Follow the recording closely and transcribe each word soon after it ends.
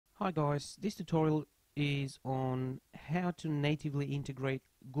Hi guys, this tutorial is on how to natively integrate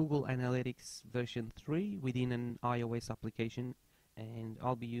Google Analytics version 3 within an iOS application, and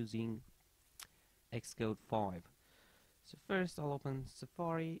I'll be using Xcode5. So first I'll open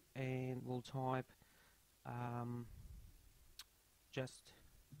Safari and we'll type just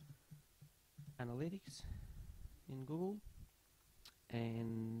Analytics in Google,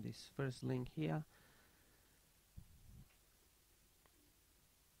 and this first link here.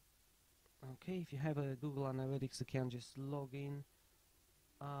 Okay, if you have a Google Analytics account, just log in.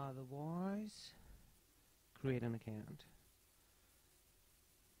 Otherwise, create an account.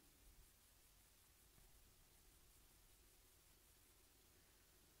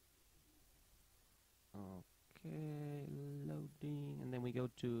 Okay, loading, and then we go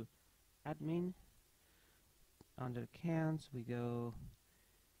to admin. Under accounts, we go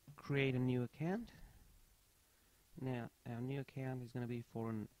create a new account. Now, our new account is going to be for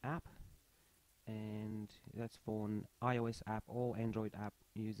an app, and that's for an iOS app or Android app.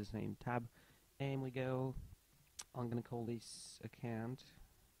 Use the same tab, and we go. I'm going to call this account,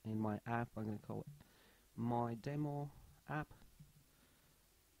 and my app, I'm going to call it my demo app,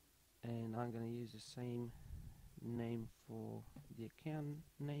 and I'm going to use the same name for the account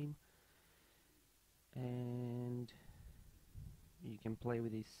name, and you can play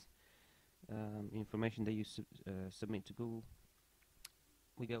with this information that you submit to Google.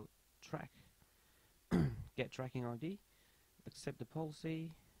 We go track, get tracking ID, accept the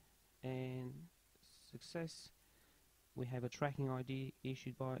policy, and success. We have a tracking ID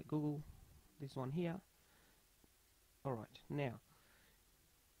issued by Google, this one here. Alright, now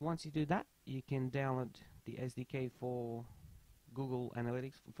once you do that, you can download the SDK for Google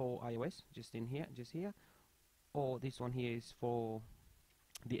Analytics for iOS, just here, or this one here is for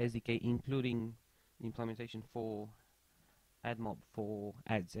the SDK including the implementation for AdMob for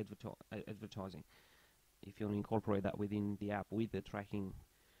ads advertising, if you want to incorporate that within the app with the tracking.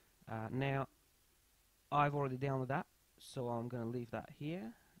 Now I've already downloaded that, so I'm going to leave that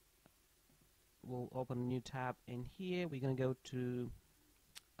here. We'll open a new tab, and here we're going to go to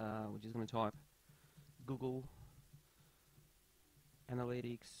we're just going to type Google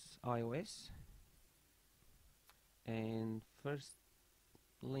Analytics iOS, and first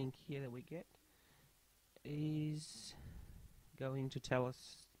link here that we get is going to tell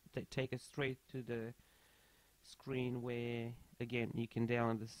us, take us straight to the screen where again you can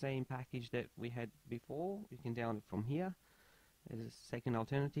download the same package that we had before. You can download it from here as a second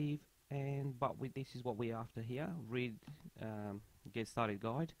alternative, and but with this is what we're after here. Read get started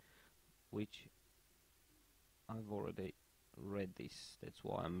guide, which I've already read this, that's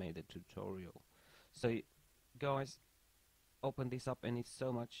why I made a tutorial. So guys, open this up, and it's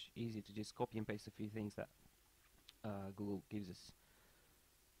so much easier to just copy and paste a few things that Google gives us.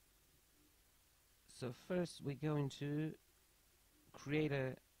 So first we're going to create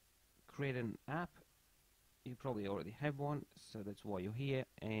an app. You probably already have one, so that's why you're here,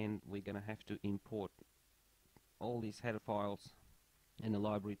 and we're gonna have to import all these header files and the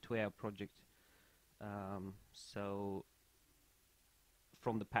library to our project. So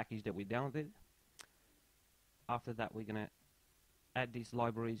from the package that we downloaded, after that we're gonna add these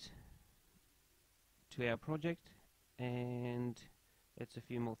libraries to our project, and that's a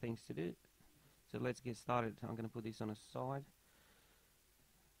few more things to do. So let's get started. I'm going to put this on a side,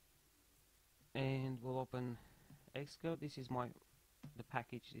 and we'll open Xcode. This is the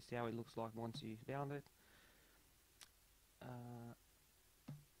package. This is how it looks like once you download it.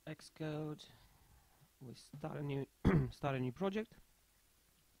 Xcode. We start a new start a new project.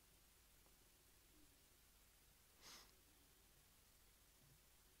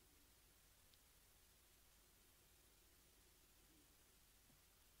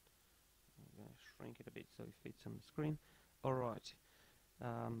 Shrink it a bit so it fits on the screen. Alright,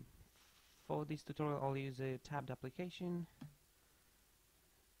 for this tutorial I'll use a tabbed application,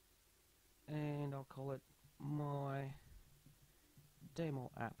 and I'll call it my demo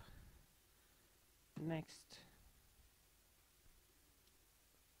app. Next,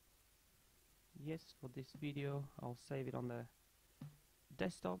 yes, for this video I'll save it on the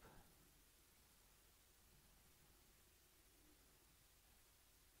desktop.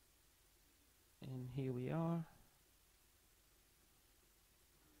 And here we are.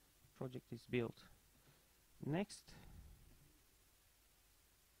 Project is built. Next,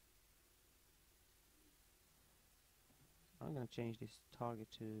 I'm going to change this target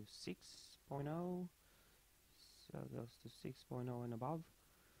to 6.0, so it goes to 6.0 and above.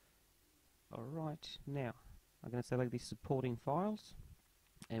 Alright, now I'm going to select these supporting files,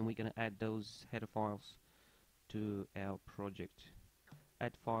 and we're going to add those header files to our project.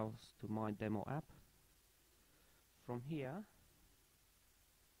 add files to my demo app. From here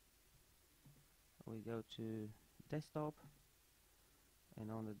we go to desktop,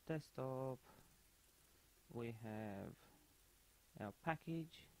 and on the desktop we have our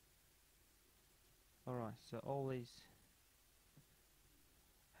package. Alright, so all these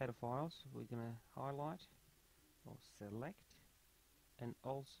header files we're gonna highlight or select, and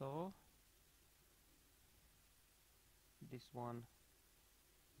also this one,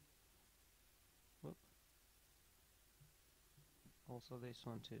 also this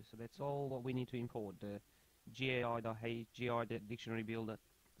one too. So that's all what we need to import: the GAI.h, GAI dictionary builder,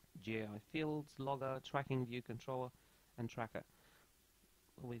 GAI fields, logger, tracking view controller, and tracker.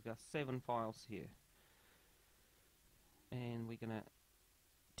 We've got 7 files here, and we're gonna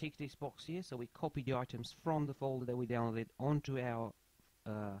tick this box here. So we copy the items from the folder that we downloaded onto our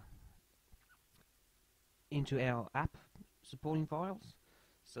into our app supporting files,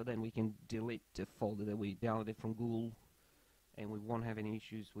 so then we can delete the folder that we downloaded from Google, and we won't have any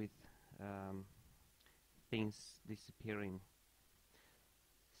issues with things disappearing.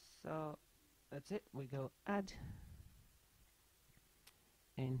 So that's it. We go add,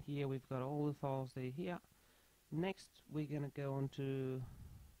 and here we've got all the files that are here. Next we're gonna go on to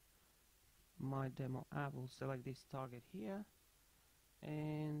my demo app. We'll select this target here,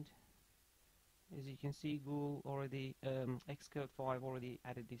 and as you can see, Google already, Xcode5 already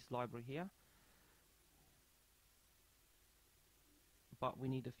added this library here, but we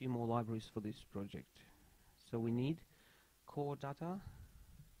need a few more libraries for this project. So we need core data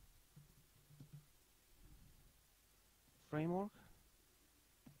framework,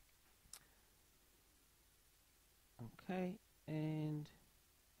 okay, and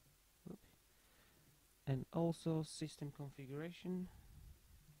also system configuration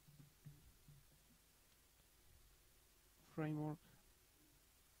framework,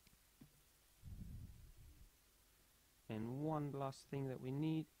 and one last thing that we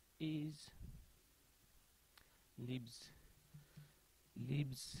need is libs.dy,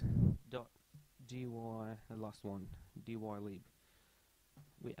 the last one, dylib.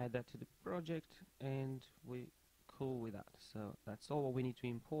 We add that to the project, and we're cool with that. So that's all we need to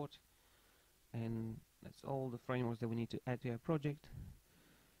import, and that's all the frameworks that we need to add to our project.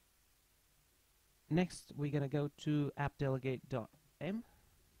 Next we're gonna go to appdelegate.m.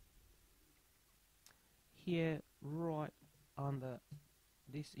 Here, right under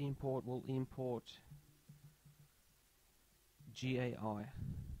this import, we'll import GAI.h,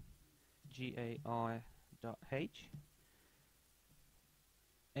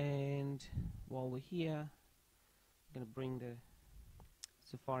 and while we're here, I'm gonna bring the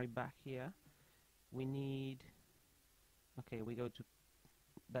Safari back here. We need, okay, we go to,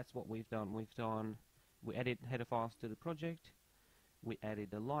 that's what we've done. We added header files to the project, we added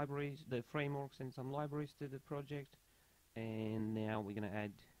the libraries, the frameworks and some libraries to the project, and now we're gonna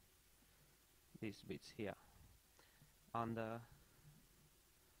add these bits here under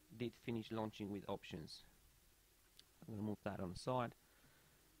did finish launching with options. I'm gonna move that on the side.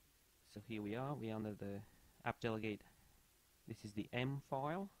 So here we are, we're under the app delegate. This is the M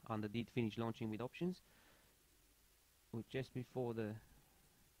file under did finish launching with options. With just before the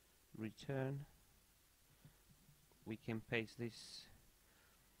return, we can paste this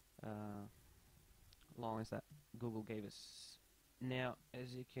lines that Google gave us. Now,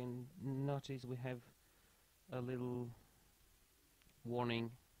 as you can notice, we have a little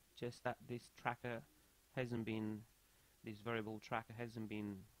warning, just that this tracker hasn't been, this variable tracker hasn't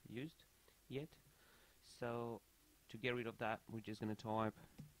been used yet. So to get rid of that, we're just going to type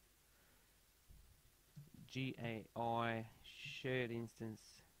GAI shared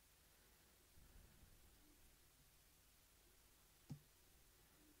instance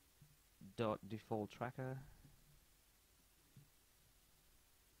dot default tracker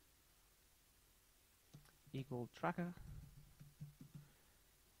equal tracker,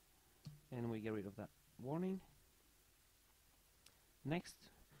 and we get rid of that warning. Next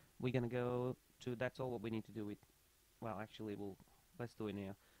we're gonna go to, that's all what we need to do with, well actually let's do it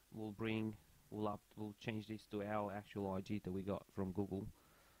now. We'll change this to our actual ID that we got from Google,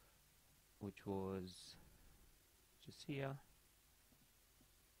 which was just here.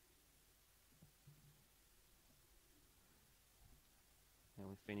 And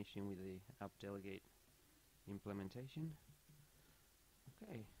we're finishing with the app delegate implementation.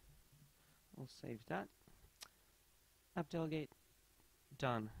 Okay, we'll save that. App delegate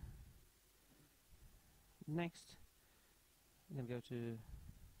done. Next, I'm going to go to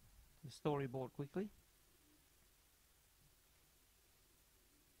the storyboard quickly.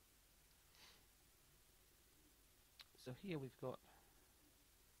 So here we've got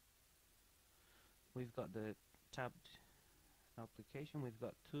we've got the tabbed application. We've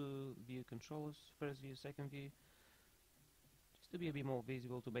got two view controllers, first view, second view, just to be a bit more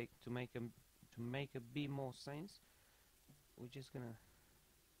visible, to make a bit more sense. We're just gonna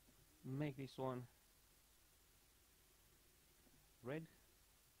make this one red,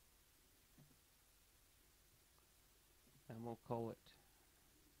 and we'll call it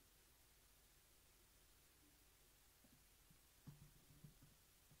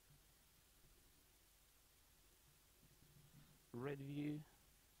red view.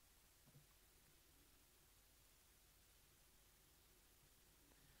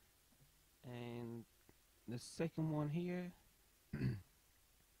 And the second one here,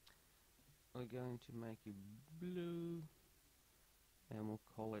 we're going to make it blue, and we'll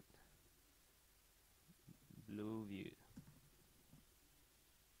call it blue view.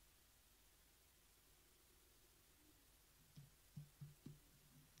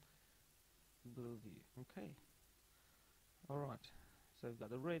 Blue view. Okay. Alright. So we've got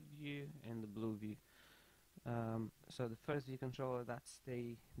the red view and the blue view. So the first view controller, that's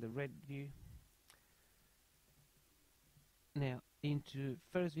the red view. Now into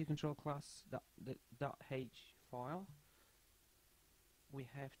first view control class, the .h file, we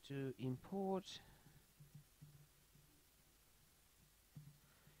have to import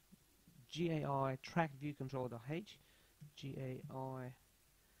GAI track view controller.h, GAI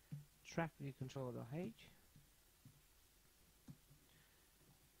track view controller.h,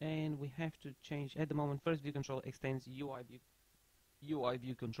 and we have to change, at the moment first view controller extends UI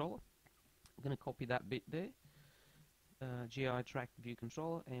view controller. I'm going to copy that bit there, GAI track view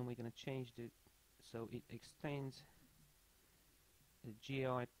controller, and we're going to change it so it extends the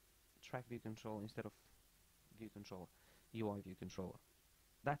GAI track view controller instead of view controller, UI view controller.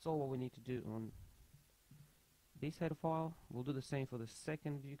 That's all what we need to do on this header file. We'll do the same for the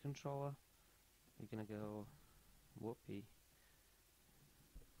second view controller. We're gonna go whoopee,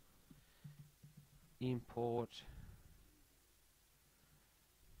 import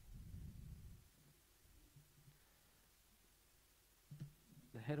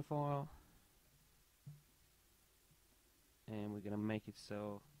the header file, and we're gonna make it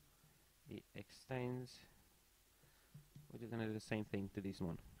so it extends. We're going to do the same thing to this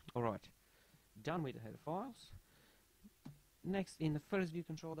one. Alright, done with the header files. Next, in the first view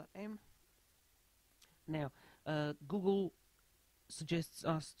controller.m. Now, Google suggests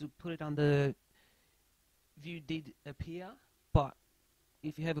us to put it under view did appear, but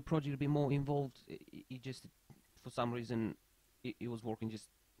if you have a project a bit more involved, it just, for some reason, it was working just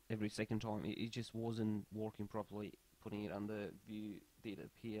every second time. It just wasn't working properly, putting it under view did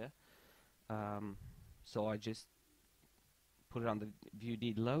appear. So I just put it on the view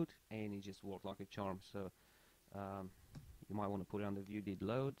did load, and it just worked like a charm. So you might want to put it on the view did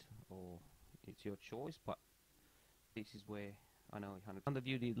load, or it's your choice, but this is where I know on the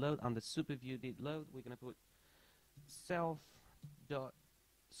view did load, on the super view did load, we're going to put self dot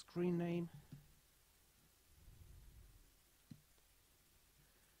screen name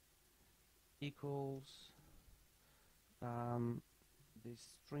equals this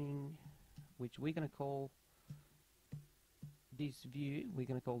string, which we're going to call this view. We're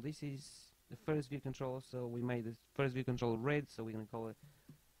going to call this is the first view controller, so we made the first view controller red, so we're going to call it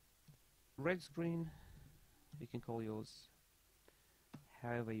red screen. You can call yours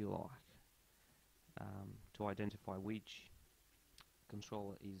however you like, to identify which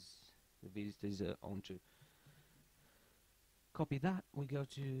controller is the visitors are onto. Copy that, we go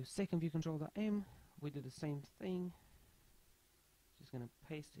to second view controller.m, we do the same thing, just going to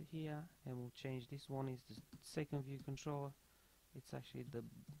paste it here, and we'll change this one is the second view controller. It's actually the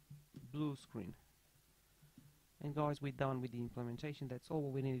blue screen. And guys, we're done with the implementation. That's all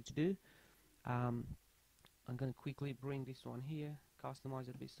we needed to do. I'm going to quickly bring this one here, customize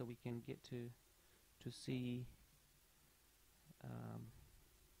it a bit so we can get to see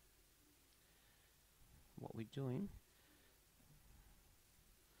what we're doing.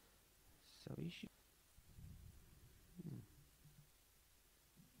 So issue.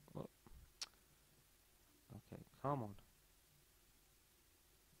 Oh. Okay, come on.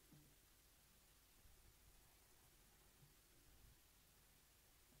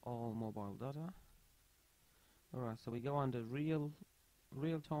 All mobile data. Alright, so we go under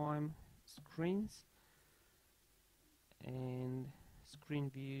real-time screens, and screen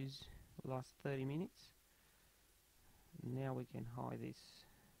views last 30 minutes. Now we can hide this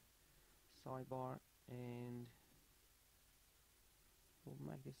sidebar, and we'll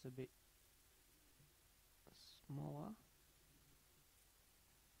make this a bit smaller.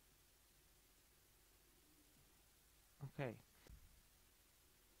 Okay.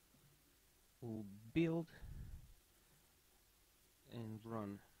 We'll build and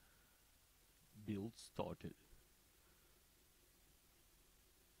run. Build started.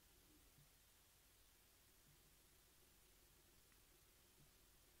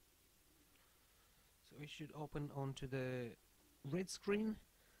 So we should open onto the red screen,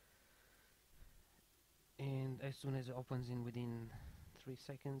 and as soon as it opens in within 3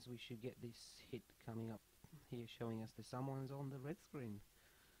 seconds we should get this hit coming up here showing us that someone's on the red screen.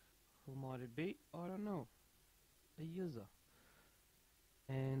 Who might it be? I don't know. A user.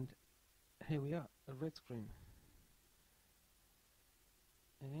 And here we are, a red screen.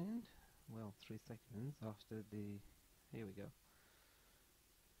 And well, 3 seconds after the, here we go,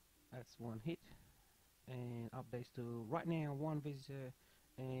 that's one hit, and updates to right now 1 visitor,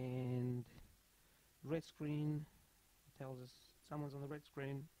 and red screen tells us someone's on the red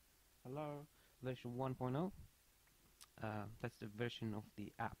screen. Hello, version 1.0. That's the version of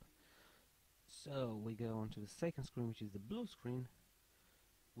the app. So we go on to the second screen, which is the blue screen.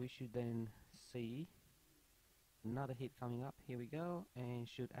 We should then see another hit coming up. Here we go, and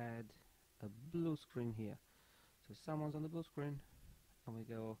should add a blue screen here. So someone's on the blue screen, and we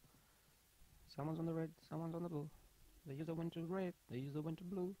go, someone's on the red, someone's on the blue. The user went to red, the user went to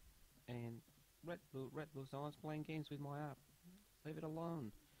blue, and red, blue, red, blue. Someone's playing games with my app. Leave it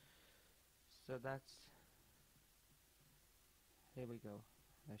alone. So that's, here we go.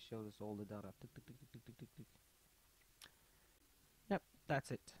 That shows us all the data. Tick, tick, tick, tick, tick, tick, tick. Yep,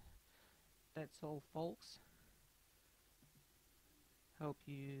 that's it. That's all, folks. Hope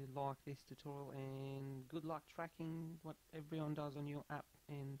you like this tutorial, and good luck tracking what everyone does on your app.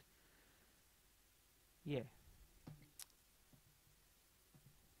 And yeah,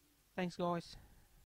 thanks guys.